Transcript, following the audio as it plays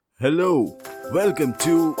Hello, welcome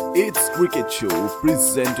to It's Cricket Show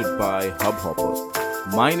presented by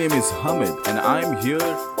Hubhopper. My name is Hamid and I'm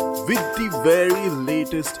here with the very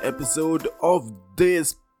latest episode of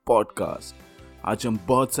this podcast. आज हम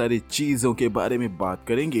बहुत सारी चीज़ों के बारे में बात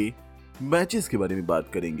करेंगे, मैचेस के बारे में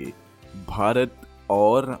बात करेंगे. भारत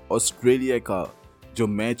और ऑस्ट्रेलिया का जो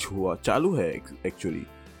मैच हुआ चालू है actually.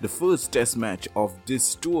 The first test match of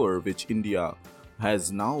this tour which India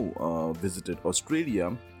has now visited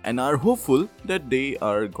Australia and are hopeful that they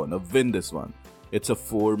are gonna win this one. It's a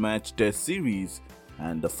 4-match test series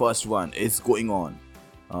and the first one is going on.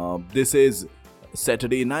 This is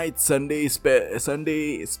Saturday night, Sunday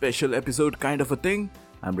special episode kind of a thing.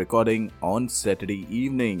 I'm recording on Saturday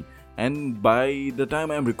evening, and by the time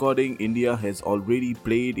I'm recording, India has already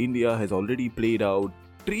played out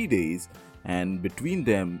 3 days, and between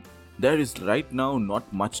them there is right now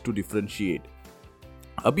not much to differentiate.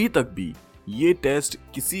 अभी तक भी ये test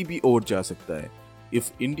किसी भी ओर जा सकता है. If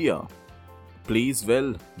India plays well,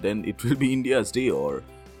 then it will be India's day, or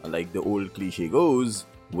like the old cliche goes,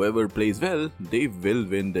 whoever plays well, they will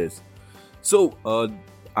win this. So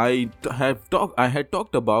I had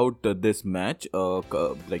talked about this match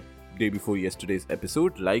like day before yesterday's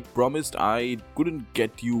episode. Like promised, I couldn't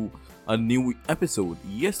get you a new episode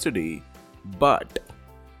yesterday, but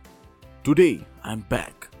today I'm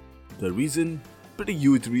back. The reason, pretty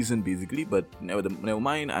huge reason basically, but never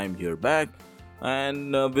mind, I'm here back,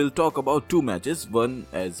 and we'll talk about 2 matches. One,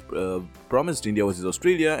 as promised, India versus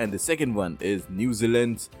Australia, and the second one is New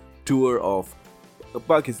Zealand's tour of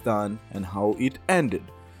Pakistan and how it ended.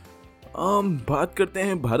 बात करते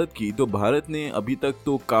हैं भारत की. तो भारत ने अभी तक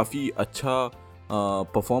तो काफ़ी अच्छा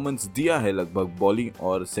परफॉर्मेंस दिया है लगभग बॉलिंग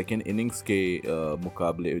और सेकेंड इनिंग्स के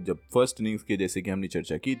मुकाबले. जब फर्स्ट इनिंग्स के जैसे कि हमने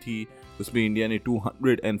चर्चा की थी, उसमें इंडिया ने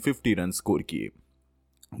 250 रन स्कोर किए.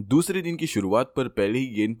 दूसरे दिन की शुरुआत पर पहले ही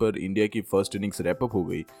गेंद पर इंडिया की फर्स्ट इनिंग्स रैप अप हो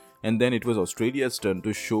गई, and then it was Australia's turn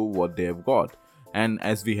to show what they have got. And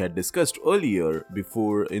as we had discussed earlier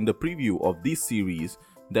before in the preview of this series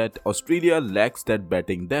that Australia lacks that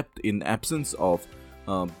batting depth in absence of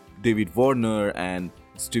David Warner and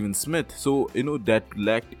Steven Smith. So that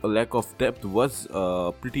lack of depth was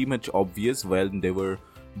pretty much obvious when they were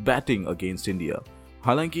batting against India.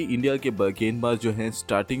 हालांकि India के गेंदबाज जो हैं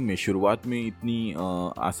starting में शुरुआत में इतनी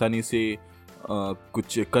आसानी से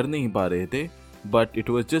कुछ कर नहीं पा रहे थे, but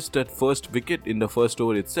it was just that first wicket in the first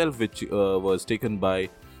over itself which was taken by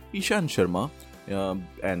Ishant Sharma.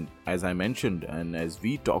 And as I mentioned and as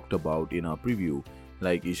we talked about in our preview,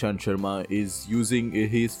 like Ishant Sharma is using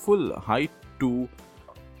his full height to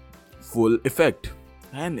full effect,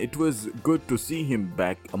 and it was good to see him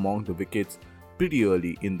back among the wickets pretty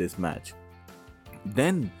early in this match.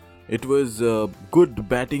 Then it was a good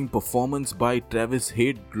batting performance by Travis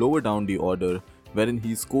Head lower down the order, wherein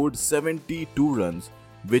he scored 72 runs,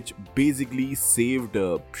 which basically saved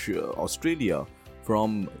Australia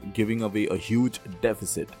from giving away a huge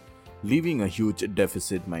deficit, leaving a huge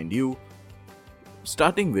deficit, mind you.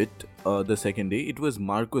 Starting with the second day, it was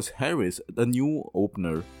Marcus Harris, the new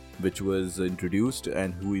opener, which was introduced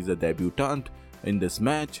and who is a debutant in this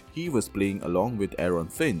match. He was playing along with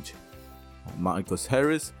Aaron Finch. Marcus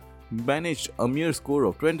Harris managed a mere score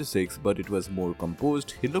of 26, but it was more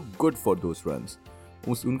composed. He looked good for those runs.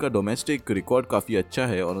 उनका domestic record काफ़ी अच्छा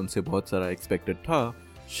है और उनसे बहुत सारा expected था.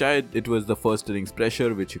 शायद it was the first innings pressure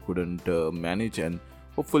which he couldn't manage, and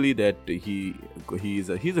hopefully that he's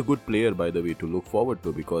a good player by the way to look forward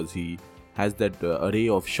to, because he has that array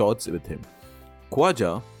of shots with him.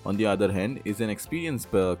 Khawaja, on the other hand, is an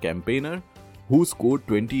experienced campaigner who scored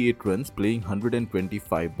 28 runs playing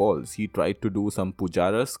 125 balls. He tried to do some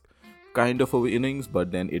Pujara's kind of innings,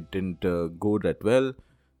 but then it didn't go that well.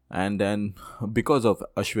 And then because of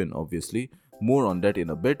Ashwin, obviously. More on that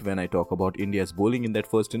in a bit when I talk about India's bowling in that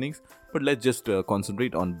first innings. But let's just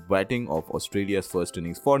concentrate on batting of Australia's first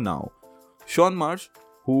innings for now. Shaun Marsh,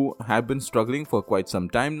 who have been struggling for quite some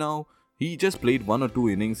time now, he just played 1 or 2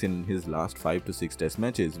 innings in his last 5 to 6 test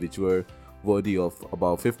matches, which were worthy of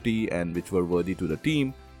about 50 and which were worthy to the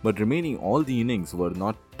team. But remaining all the innings were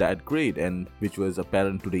not that great, and which was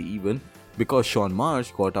apparent today even because Shaun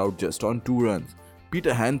Marsh got out just on 2 runs.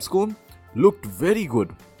 Peter Handscomb looked very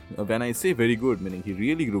good. When I say very good, meaning he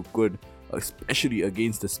really looked good, especially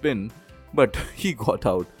against the spin, but he got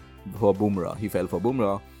out for Bumrah. He fell for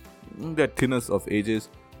Bumrah, that thinness of ages,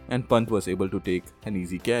 and Pant was able to take an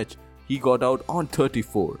easy catch. He got out on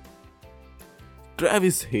 34.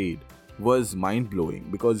 Travis Head was mind-blowing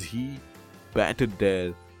because he batted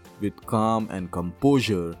there with calm and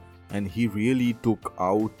composure, and he really took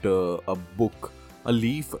out a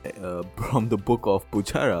leaf from the book of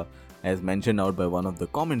Pujara as mentioned out by one of the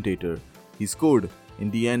commentator. He scored in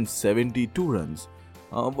the end 72 runs.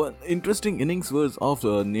 One interesting innings was of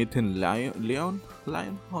Nathan Lyon.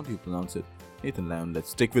 How do you pronounce it? Nathan Lyon. Let's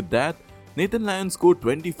stick with that. Nathan Lyon scored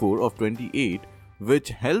 24 of 28, which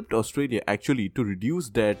helped Australia actually to reduce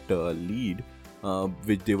that lead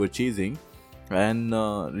which they were chasing, and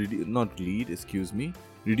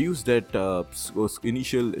reduce that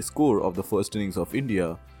initial score of the first innings of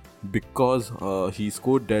India, because he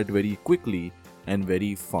scored that very quickly and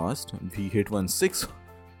very fast. He hit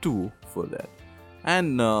 162 for that.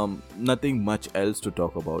 And nothing much else to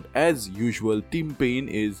talk about. As usual, Tim Paine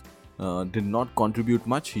did not contribute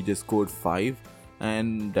much. He just scored 5,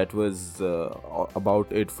 and that was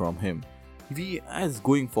about it from him. As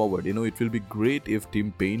going forward, it will be great if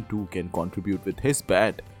Tim Paine too can contribute with his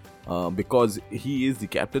bat, because he is the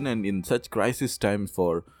captain, and in such crisis time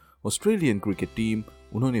for Australian cricket team,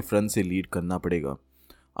 उन्होंने front से lead करना पड़ेगा.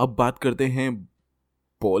 अब बात करते हैं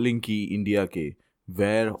bowling की India के,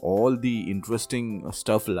 where all the interesting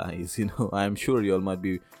stuff lies. I am sure you all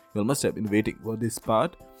must have been waiting for this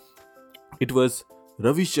part. It was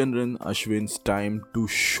Ravichandran Ashwin's time to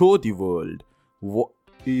show the world what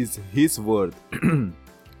is his worth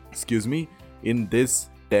in this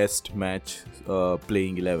test match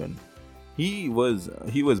playing 11. He was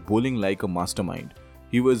bowling like a mastermind.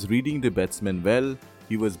 He was reading the batsmen well.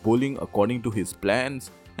 He was bowling according to his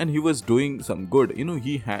plans, and he was doing some good.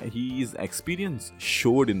 His experience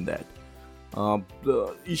showed in that.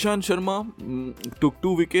 Ishant Sharma took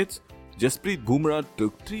 2 wickets. Jasprit Bumrah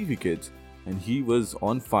took 3 wickets, and he was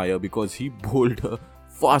on fire because he bowled the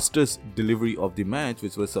fastest delivery of the match,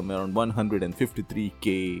 which was somewhere around 153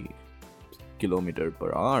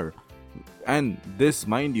 km/h. And this,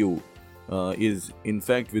 mind you, is in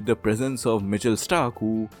fact with the presence of Mitchell Starc,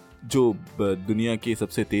 who जो दुनिया के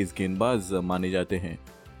सबसे तेज गेंदबाज माने जाते हैं,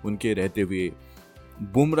 उनके रहते हुए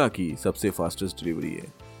बुमराह की सबसे फास्टेस्ट डिलीवरी है.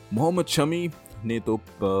 मोहम्मद शमी ने तो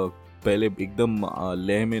पहले एकदम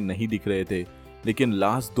लय में नहीं दिख रहे थे, लेकिन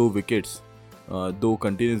लास्ट 2 विकेट्स 2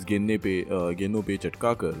 कंटिन्यूस गेंदों पे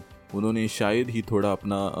चटका कर उन्होंने शायद ही थोड़ा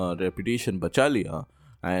अपना रेपुटेशन बचा लिया.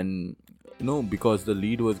 And because the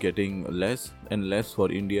lead was getting less and less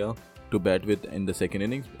for India to bat with in the second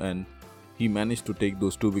innings, and he managed to take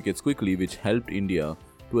those 2 wickets quickly, which helped India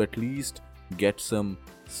to at least get some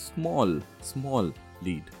small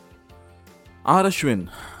lead. R. Ashwin,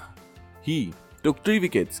 he took 3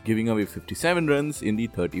 wickets, giving away 57 runs in the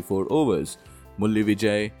 34 overs. Mulli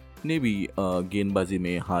Vijay ने भी गेंदबाजी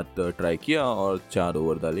में हाथ try किया और 4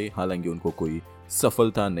 over डाले, हालांकि उनको कोई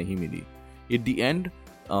सफलता नहीं मिली. At the end,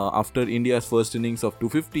 after India's first innings of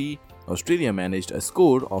 250, Australia managed a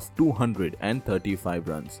score of 235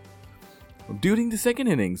 runs. During the second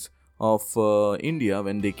innings of India,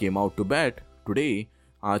 when they came out to bat today,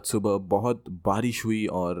 आज सुबह बहुत बारिश हुई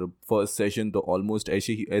और फर्स्ट सेशन तो ऑलमोस्ट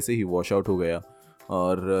ऐसे ही वॉश आउट हो गया.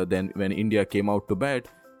 और then when India came out to bat,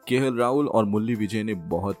 KL Rahul और मुरली विजय ने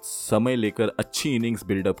बहुत समय लेकर अच्छी इनिंग्स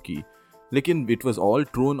बिल्डअप की, लेकिन it was all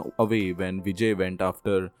thrown away when Vijay went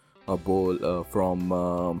after a ball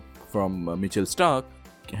from Mitchell Starc,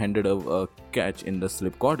 handed a catch in the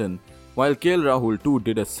slip cordon, while KL Rahul too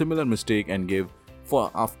did a similar mistake and gave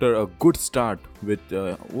after a good start with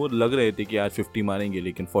वो लग रहे थे कि आज 50 मारेंगे,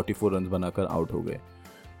 लेकिन 44 run बनाकर out हो गए.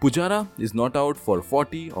 Pujara is not out for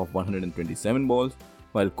 40 of 127 balls,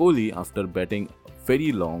 while Kohli, after batting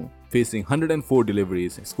very long, facing 104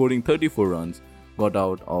 deliveries, scoring 34 runs, got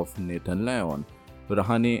out of Nathan Lyon.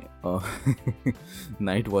 Rahane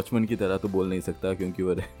night watchman की तरह तो बोल नहीं सकता क्योंकि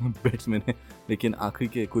वो बैट्समैन है, लेकिन आखिरी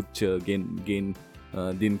के कुछ गेंद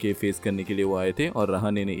दिन के फेस करने के लिए वो आए थे और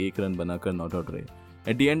रहाने ने 1 रन बनाकर नॉट आउट रहे.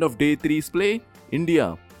 At the end of day 3's play, India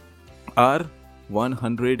are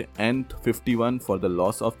 151 for the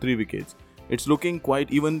loss of 3 wickets. It's looking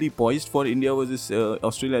quite evenly poised for India versus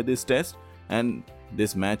Australia this test, and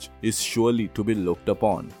this match is surely to be looked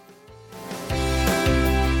upon.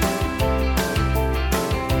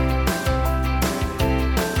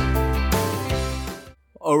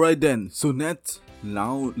 Alright then, so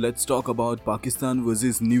now let's talk about Pakistan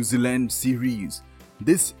versus New Zealand series.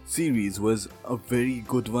 This series was a very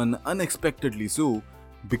good one, unexpectedly so,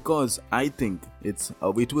 because I think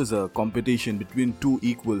it was a competition between 2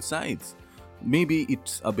 equal sides. Maybe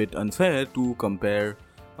it's a bit unfair to compare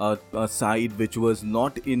a side which was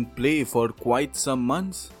not in play for quite some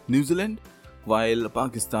months, New Zealand, while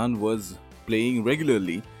Pakistan was playing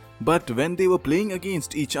regularly. But when they were playing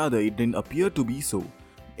against each other, it didn't appear to be so.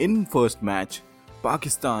 In first match,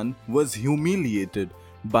 Pakistan was humiliated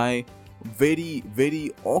by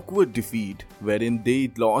very awkward defeat wherein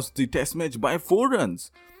they lost the test match by 4 runs.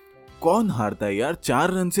 कौन हारता है यार,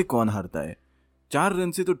 4 run से कौन हारता है? 4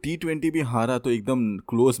 run से तो T20 भी हारा तो एकदम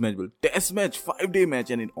क्लोज मैच बोल. Test match, 5-day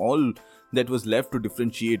match, and it all that was left to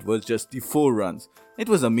differentiate was just the 4 runs. It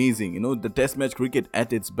was amazing, the test match cricket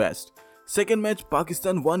at its best. Second match,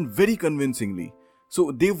 Pakistan won very convincingly.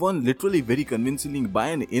 So they won literally very convincingly by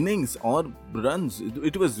an innings or runs.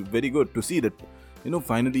 It was very good to see that,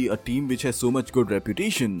 finally a team which has so much good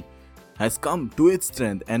reputation has come to its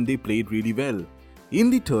strength, and they played really well. In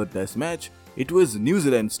the third test match, it was New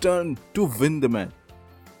Zealand's turn to win the match.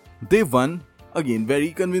 They won again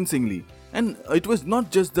very convincingly, and it was not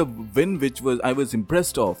just the win which I was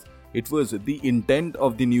impressed of. It was the intent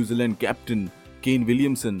of the New Zealand captain Kane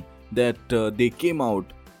Williamson that they came out.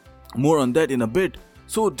 More on that in a bit.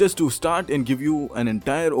 So just to start and give you an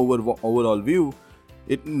entire overall view,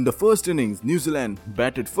 in the first innings, New Zealand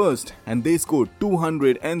batted first and they scored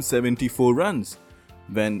 274 runs.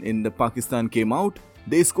 When in the Pakistan came out,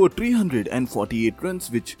 they scored 348 runs,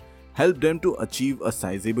 which helped them to achieve a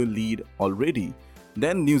sizable lead already.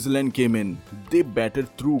 Then New Zealand came in, they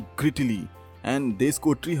batted through grittily and they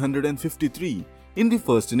scored 353. In the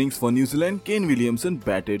first innings for New Zealand, Kane Williamson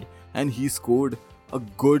batted and he scored a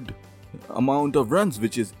good amount of runs,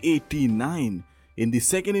 which is 89. In the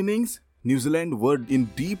second innings, New Zealand were in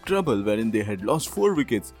deep trouble wherein they had lost 4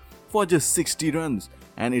 wickets for just 60 runs,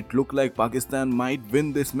 and it looked like Pakistan might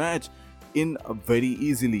win this match in very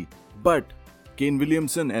easily. But Kane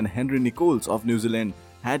Williamson and Henry Nicholls of New Zealand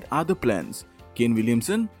had other plans. Kane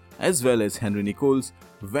Williamson as well as Henry Nicholls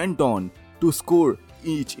went on to score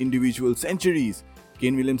each individual centuries.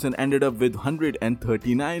 Kane Williamson ended up with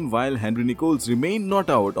 139 while Henry Nicholls remained not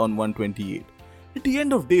out on 128. At the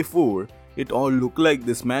end of day 4, it all looked like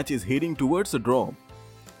this match is heading towards a draw.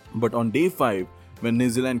 But on day 5, when New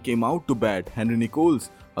Zealand came out to bat, Henry Nicholls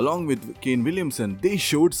along with Kane Williamson, they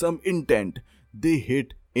showed some intent. They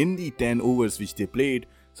hit in the 10 overs which they played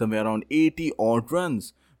somewhere around 80 odd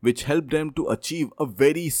runs, which helped them to achieve a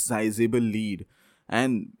very sizable lead.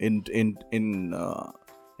 And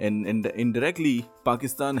indirectly,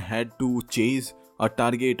 Pakistan had to chase a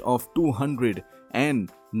target of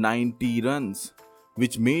 290 runs,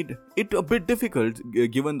 which made it a bit difficult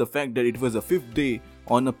given the fact that it was a 5th day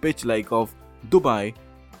on a pitch like of Abu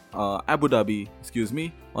Dhabi,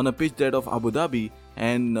 on a pitch that of Abu Dhabi,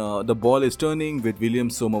 and the ball is turning with William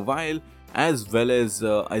Somerville as well as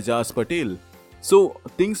Ajaz Patel. So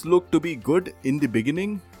things looked to be good in the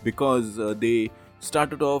beginning because they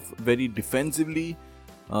started off very defensively.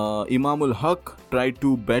 Imamul Haq tried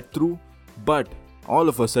to bat through, but all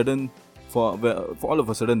of a sudden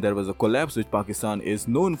there was a collapse which Pakistan is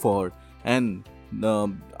known for, and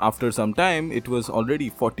after some time it was already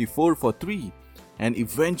 44 for 3, and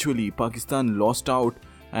eventually Pakistan lost out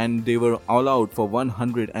and they were all out for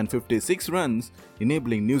 156 runs,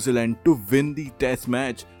 enabling New Zealand to win the test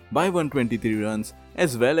match by 123 runs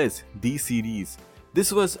as well as the series.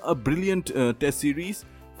 This was a brilliant test series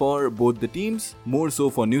for both the teams, more so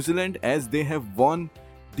for New Zealand as they have won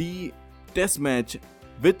the test match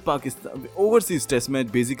with Pakistan, overseas test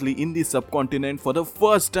match basically in the subcontinent for the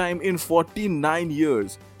first time in 49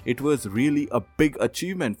 years. It was really a big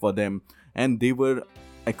achievement for them, and they were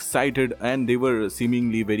excited and they were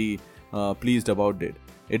seemingly very pleased about it.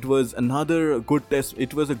 It was another good test.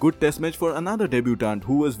 It was a good test match for another debutant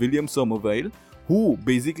who was William Somerville, who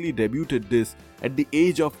basically debuted this at the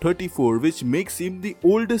age of 34, which makes him the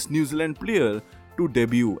oldest New Zealand player to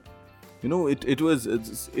debut.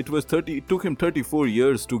 It took him 34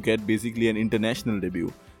 years to get basically an international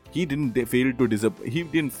debut. He didn't fail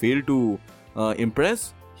to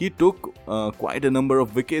impress. He took quite a number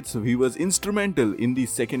of wickets. He was instrumental in the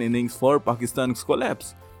second innings for Pakistan's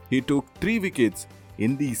collapse. He took 3 wickets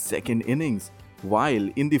in the second innings, while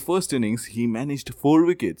in the first innings he managed 4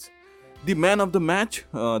 wickets. The man of the match,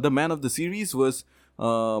 the man of the series was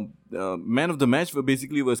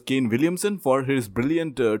basically was Kane Williamson for his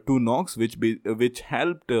brilliant 2 knocks, which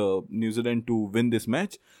helped New Zealand to win this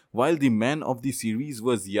match. While the man of the series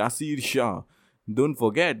was Yasir Shah. Don't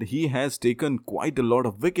forget, he has taken quite a lot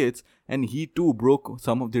of wickets, and he too broke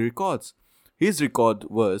some of the records. His record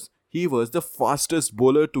was he was the fastest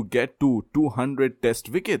bowler to get to 200 test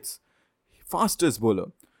wickets. Fastest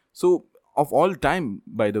bowler. So of all time,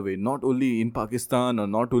 by the way, not only in Pakistan or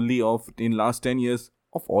not only in last 10 years,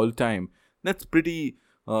 of all time. That's pretty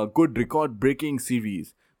good record-breaking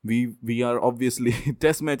series. We are obviously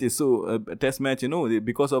test match,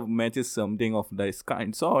 because of matches something of this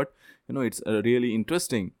kind sort, it's really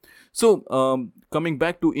interesting. So coming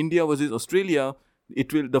back to India versus Australia,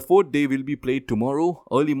 the 4th day will be played tomorrow.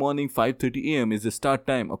 Early morning 5:30 a.m. is the start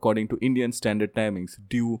time according to Indian standard timings.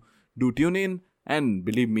 Do tune in and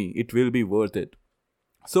believe me, it will be worth it.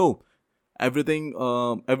 So everything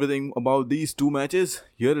about these two matches,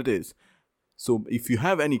 here it is. So if you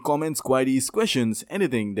have any comments, queries, questions,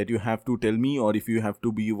 anything that you have to tell me, or if you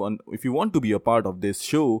want to be a part of this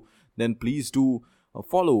show, then please do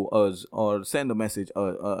follow us or send a message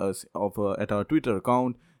us at our Twitter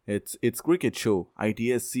account. It's Cricket Show,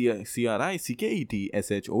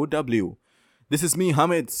 ITSCRICKETSHOW. This is me,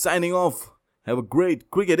 Hamid, signing off. Have a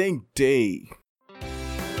great cricketing day.